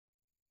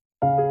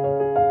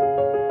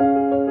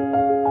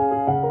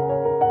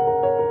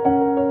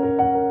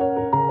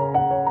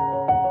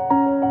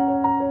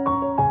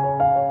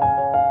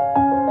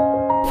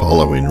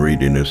following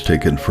reading is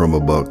taken from a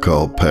book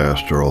called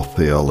Pastoral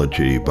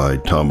Theology by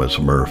Thomas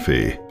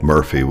Murphy.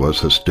 Murphy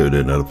was a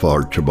student of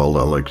Archibald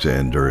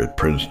Alexander at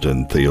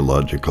Princeton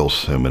Theological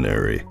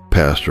Seminary.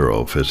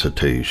 Pastoral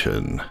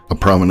Visitation. A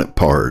prominent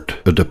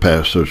part of the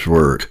pastor's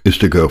work is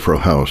to go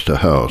from house to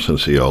house and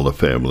see all the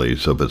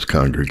families of his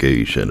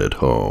congregation at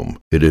home.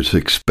 It is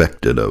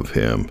expected of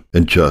him,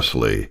 and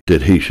justly,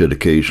 that he should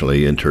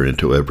occasionally enter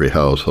into every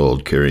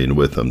household carrying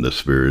with him the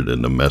spirit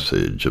and the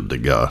message of the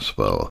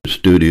gospel. The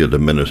duty of the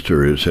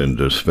minister is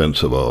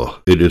indispensable.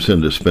 It is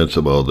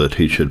indispensable that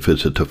he should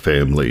visit the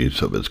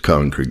families of his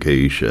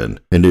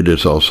congregation, and it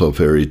is also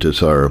very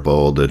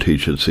desirable that he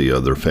should see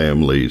other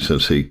families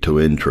and seek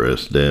to interest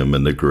them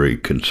in the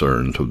great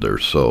concerns of their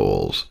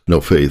souls.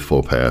 No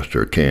faithful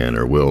pastor can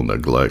or will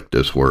neglect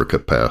this work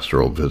of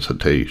pastoral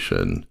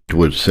visitation. It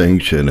was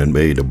sanctioned and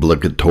made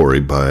obligatory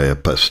by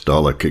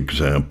apostolic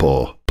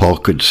example. Paul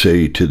could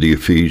say to the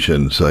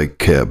Ephesians, "I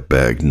kept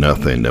back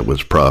nothing that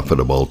was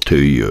profitable to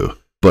you,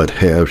 but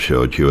have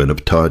showed you and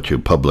have taught you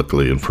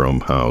publicly and from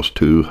house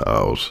to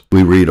house."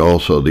 We read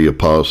also the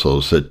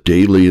apostles that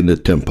daily in the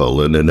temple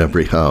and in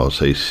every house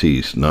they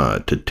ceased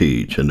not to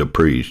teach and to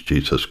preach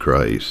Jesus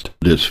Christ.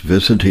 This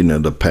visiting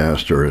of the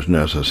pastor is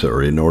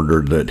necessary in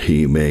order that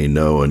he may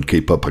know and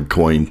keep up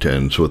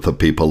acquaintance with the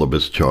people of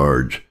his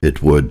charge.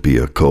 It would be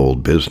a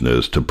cold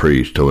business to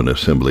preach to an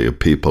assembly of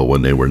people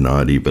when they were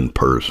not even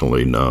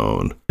personally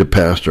known. The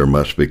pastor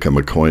must become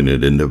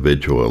acquainted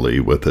individually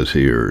with his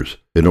hearers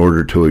in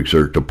order to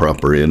exert the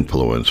proper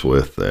influence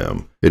with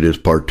them. It is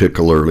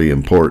particularly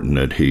important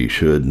that he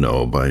should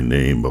know by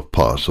name, if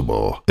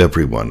possible,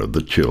 every one of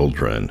the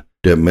children.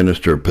 The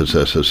minister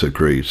possesses a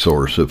great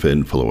source of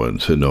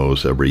influence who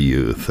knows every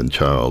youth and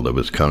child of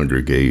his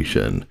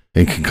congregation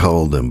and can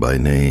call them by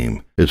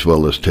name, as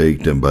well as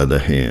take them by the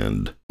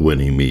hand when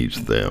he meets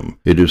them.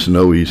 It is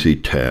no easy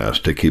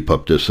task to keep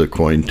up this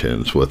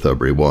acquaintance with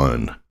every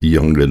one,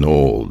 young and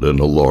old, in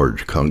a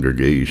large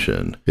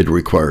congregation. It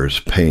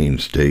requires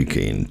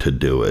painstaking to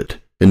do it,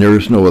 and there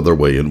is no other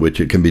way in which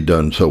it can be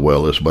done so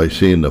well as by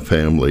seeing the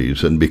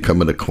families and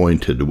becoming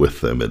acquainted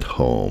with them at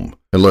home.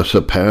 Unless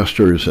a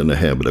pastor is in the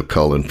habit of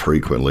calling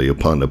frequently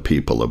upon the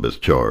people of his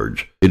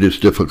charge, it is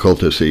difficult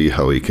to see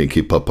how he can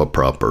keep up a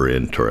proper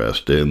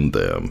interest in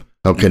them.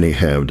 How can he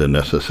have the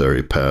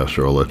necessary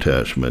pastoral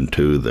attachment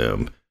to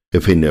them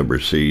if he never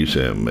sees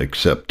him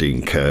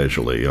excepting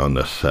casually on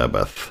the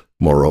Sabbath?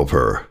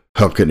 Moreover,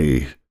 how can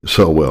he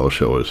so well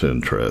show his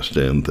interest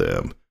in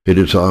them? It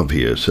is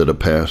obvious that a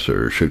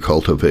pastor should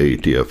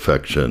cultivate the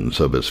affections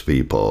of his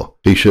people.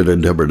 He should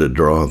endeavor to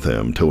draw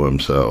them to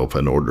himself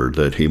in order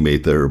that he may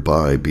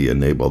thereby be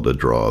enabled to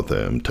draw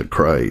them to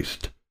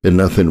Christ. And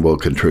nothing will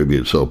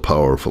contribute so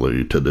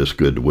powerfully to this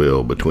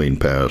goodwill between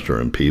pastor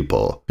and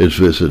people as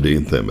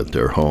visiting them at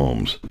their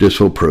homes.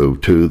 This will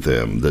prove to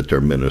them that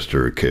their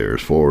minister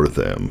cares for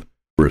them.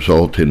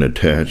 Resulting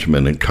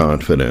attachment and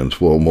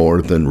confidence will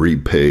more than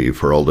repay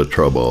for all the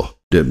trouble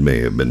that may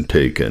have been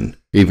taken.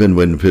 Even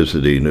when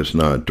visiting is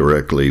not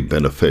directly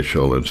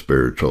beneficial in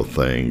spiritual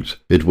things,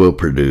 it will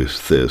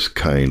produce this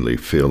kindly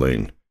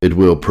feeling. It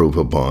will prove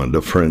a bond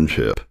of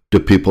friendship. The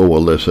people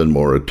will listen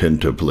more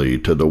attentively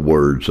to the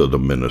words of the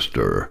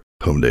minister,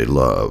 whom they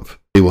love.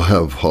 He will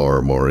have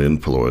far more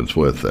influence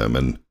with them,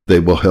 and they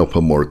will help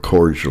him more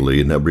cordially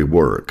in every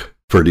work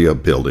for the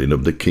upbuilding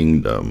of the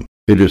kingdom.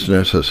 It is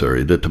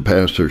necessary that the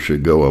pastor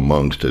should go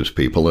amongst his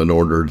people in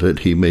order that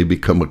he may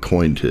become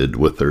acquainted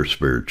with their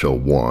spiritual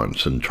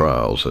wants and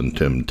trials and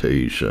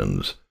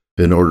temptations,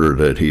 in order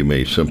that he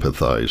may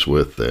sympathize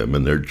with them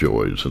in their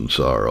joys and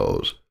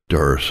sorrows.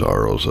 There are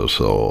sorrows of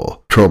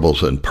soul,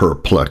 troubles and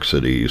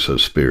perplexities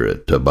of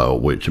spirit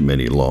about which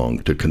many long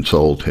to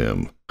consult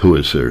him, who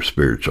is their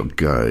spiritual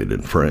guide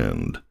and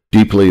friend.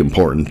 Deeply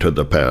important to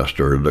the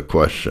pastor are the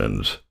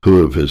questions: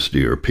 who of his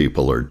dear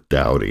people are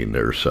doubting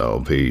their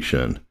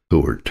salvation?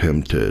 Who are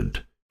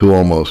tempted? Who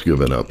almost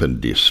given up in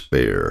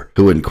despair?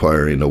 Who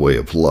inquiring the way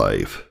of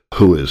life?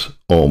 Who is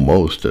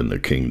almost in the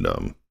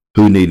kingdom?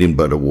 Who needing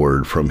but a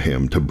word from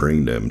him to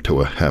bring them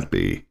to a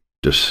happy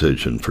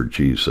decision for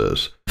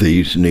Jesus?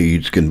 These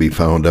needs can be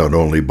found out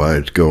only by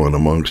its going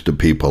amongst the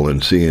people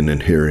and seeing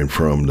and hearing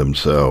from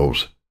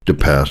themselves. The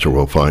pastor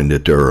will find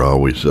that there are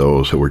always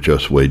those who are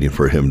just waiting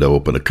for him to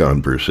open a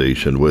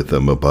conversation with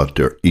them about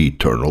their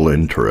eternal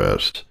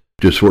interests.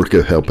 This work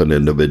of helping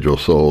individual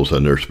souls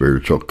in their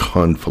spiritual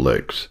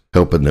conflicts,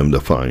 helping them to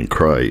find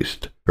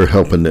Christ, or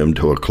helping them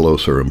to a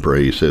closer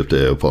embrace if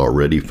they have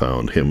already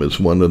found him, is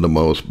one of the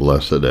most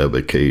blessed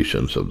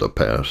avocations of the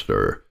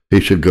pastor. He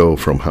should go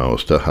from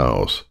house to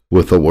house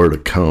with a word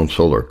of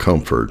counsel or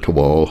comfort to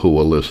all who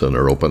will listen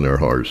or open their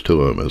hearts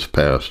to him as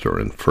pastor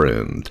and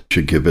friend. He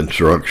should give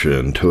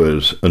instruction to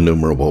his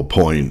innumerable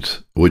points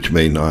which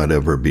may not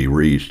ever be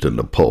reached in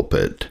the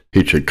pulpit.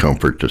 He should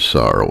comfort the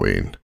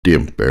sorrowing, the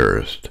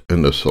embarrassed,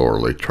 and the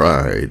sorely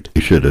tried.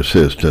 He should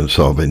assist in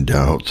solving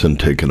doubts and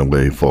taking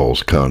away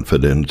false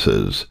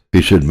confidences.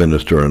 He should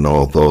minister in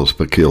all those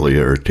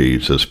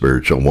peculiarities of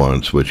spiritual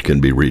wants which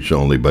can be reached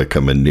only by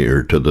coming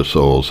near to the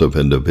souls of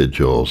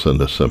individuals in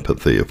the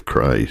sympathy of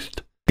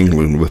Christ.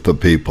 mingling with the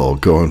people,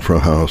 going from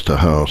house to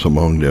house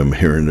among them,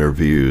 hearing their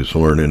views,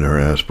 learning their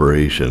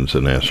aspirations,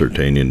 and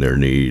ascertaining their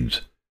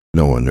needs,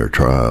 knowing their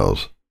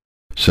trials,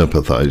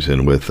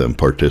 sympathizing with them,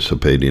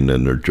 participating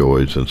in their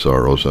joys and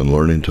sorrows, and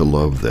learning to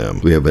love them.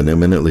 We have an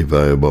eminently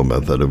valuable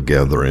method of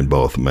gathering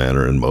both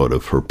manner and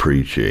motive for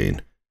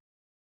preaching.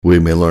 We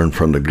may learn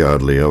from the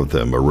godly of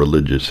them a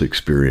religious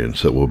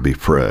experience that will be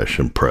fresh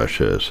and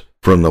precious.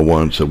 From the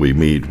ones that we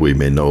meet, we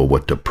may know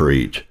what to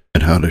preach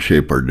and how to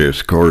shape our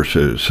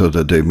discourses so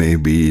that they may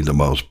be the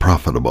most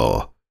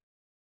profitable.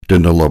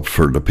 Then the love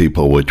for the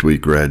people which we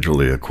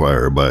gradually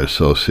acquire by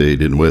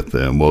associating with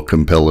them will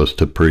compel us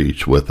to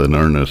preach with an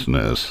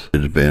earnestness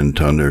that is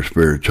bent on their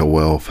spiritual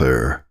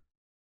welfare.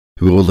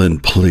 We will then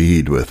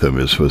plead with them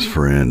as with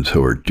friends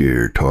who are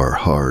dear to our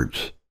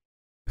hearts,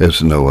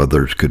 as no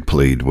others could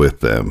plead with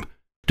them.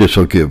 This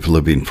will give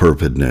living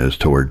fervidness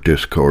to our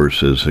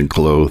discourses and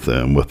clothe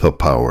them with a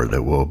power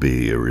that will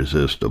be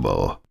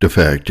irresistible. The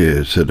fact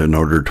is that in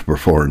order to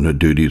perform the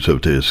duties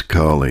of this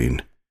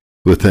calling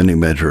with any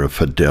measure of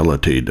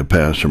fidelity, the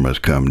pastor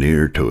must come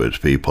near to his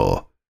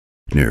people,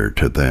 nearer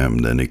to them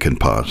than he can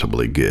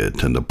possibly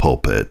get in the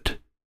pulpit,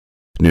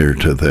 nearer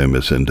to them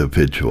as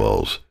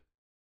individuals.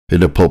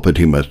 In the pulpit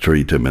he must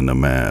treat them in the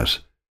Mass,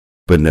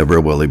 but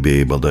never will he be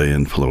able to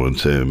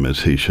influence him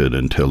as he should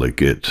until he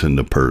gets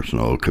into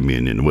personal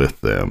communion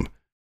with them.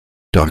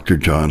 Dr.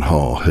 John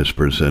Hall has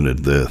presented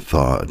this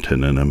thought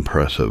in an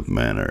impressive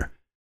manner.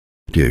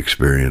 The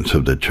experience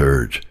of the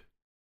Church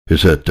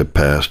is that the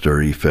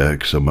pastor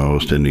effects the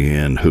most in the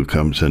end who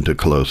comes into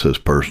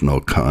closest personal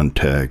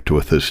contact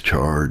with his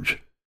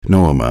charge.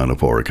 No amount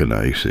of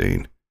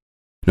organizing,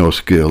 no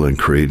skill in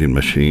creating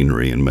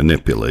machinery and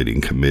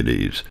manipulating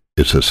committees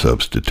is a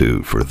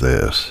substitute for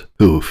this.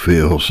 Who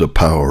feels the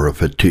power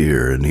of a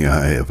tear in the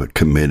eye of a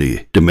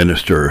committee? The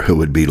minister who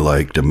would be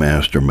like the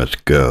master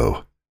must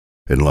go,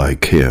 and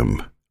like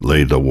him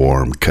lay the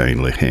warm,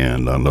 kindly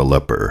hand on the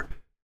leper,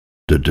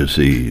 the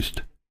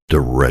diseased, the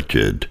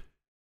wretched.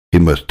 He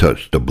must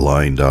touch the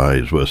blind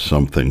eyes with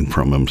something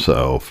from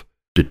himself.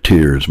 The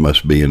tears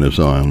must be in his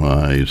own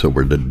eyes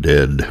over the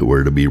dead who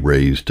are to be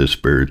raised to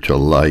spiritual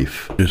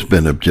life. It has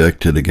been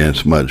objected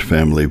against much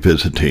family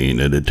visiting,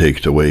 and it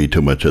takes away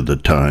too much of the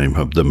time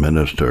of the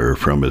minister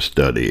from his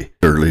study.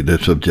 Surely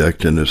this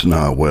objection is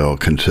not well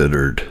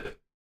considered.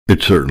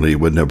 It certainly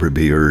would never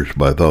be urged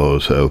by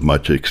those who have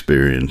much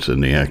experience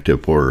in the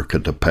active work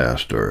of the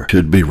pastor. It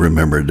should be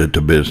remembered that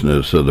the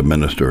business of the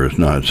minister is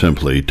not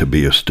simply to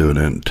be a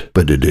student,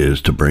 but it is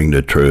to bring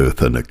the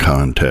truth into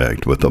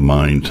contact with the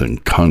minds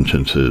and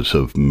consciences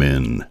of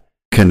men.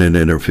 Can it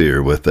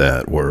interfere with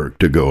that work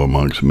to go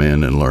amongst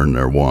men and learn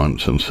their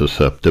wants and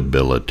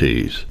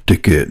susceptibilities, to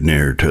get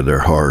near to their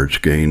hearts,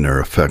 gain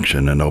their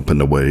affection, and open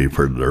the way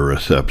for their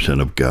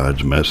reception of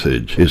God's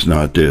message? Is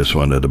not this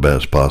one of the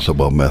best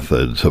possible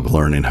methods of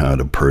learning how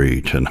to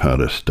preach and how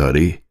to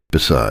study?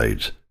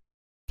 Besides,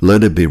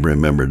 let it be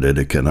remembered that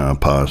it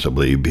cannot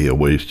possibly be a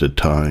waste of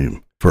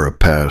time for a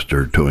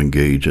pastor to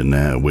engage in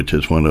that which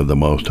is one of the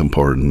most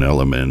important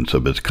elements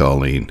of his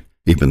calling,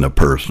 even the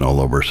personal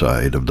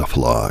oversight of the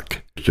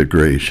flock. The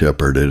great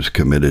shepherd is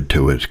committed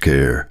to his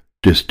care.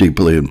 This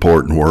deeply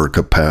important work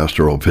of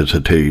pastoral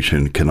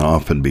visitation can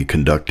often be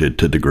conducted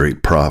to the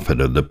great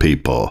profit of the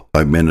people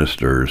by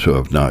ministers who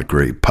have not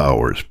great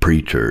powers,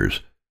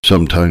 preachers,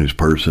 sometimes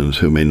persons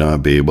who may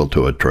not be able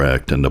to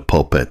attract in the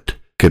pulpit,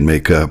 can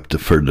make up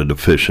for the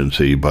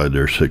deficiency by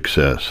their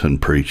success in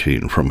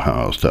preaching from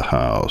house to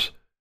house.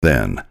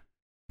 Then,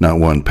 not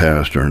one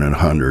pastor in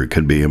 100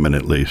 can be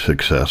eminently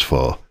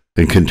successful,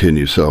 and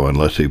continue so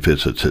unless he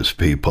visits his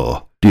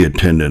people. The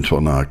attendants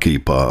will not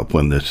keep up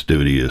when this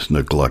duty is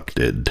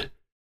neglected.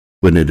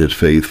 When it is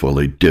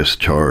faithfully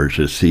discharged,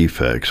 its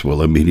effects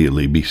will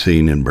immediately be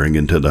seen in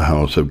bringing to the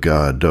house of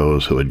God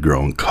those who had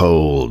grown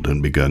cold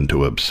and begun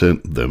to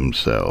absent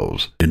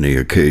themselves, in the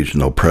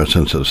occasional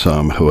presence of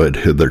some who had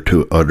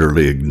hitherto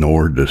utterly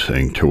ignored the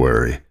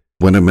sanctuary.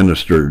 When a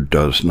minister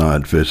does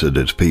not visit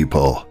his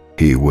people,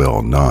 he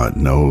will not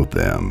know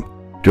them.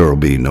 There will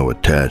be no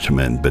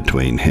attachment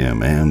between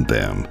him and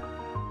them.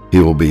 He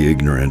will be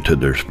ignorant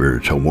of their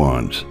spiritual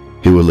wants.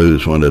 He will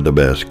lose one of the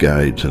best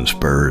guides and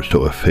spurs to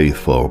a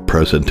faithful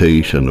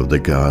presentation of the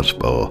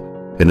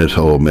gospel, and his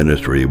whole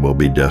ministry will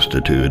be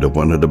destitute of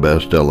one of the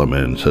best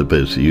elements of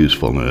its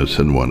usefulness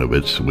and one of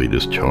its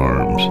sweetest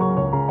charms.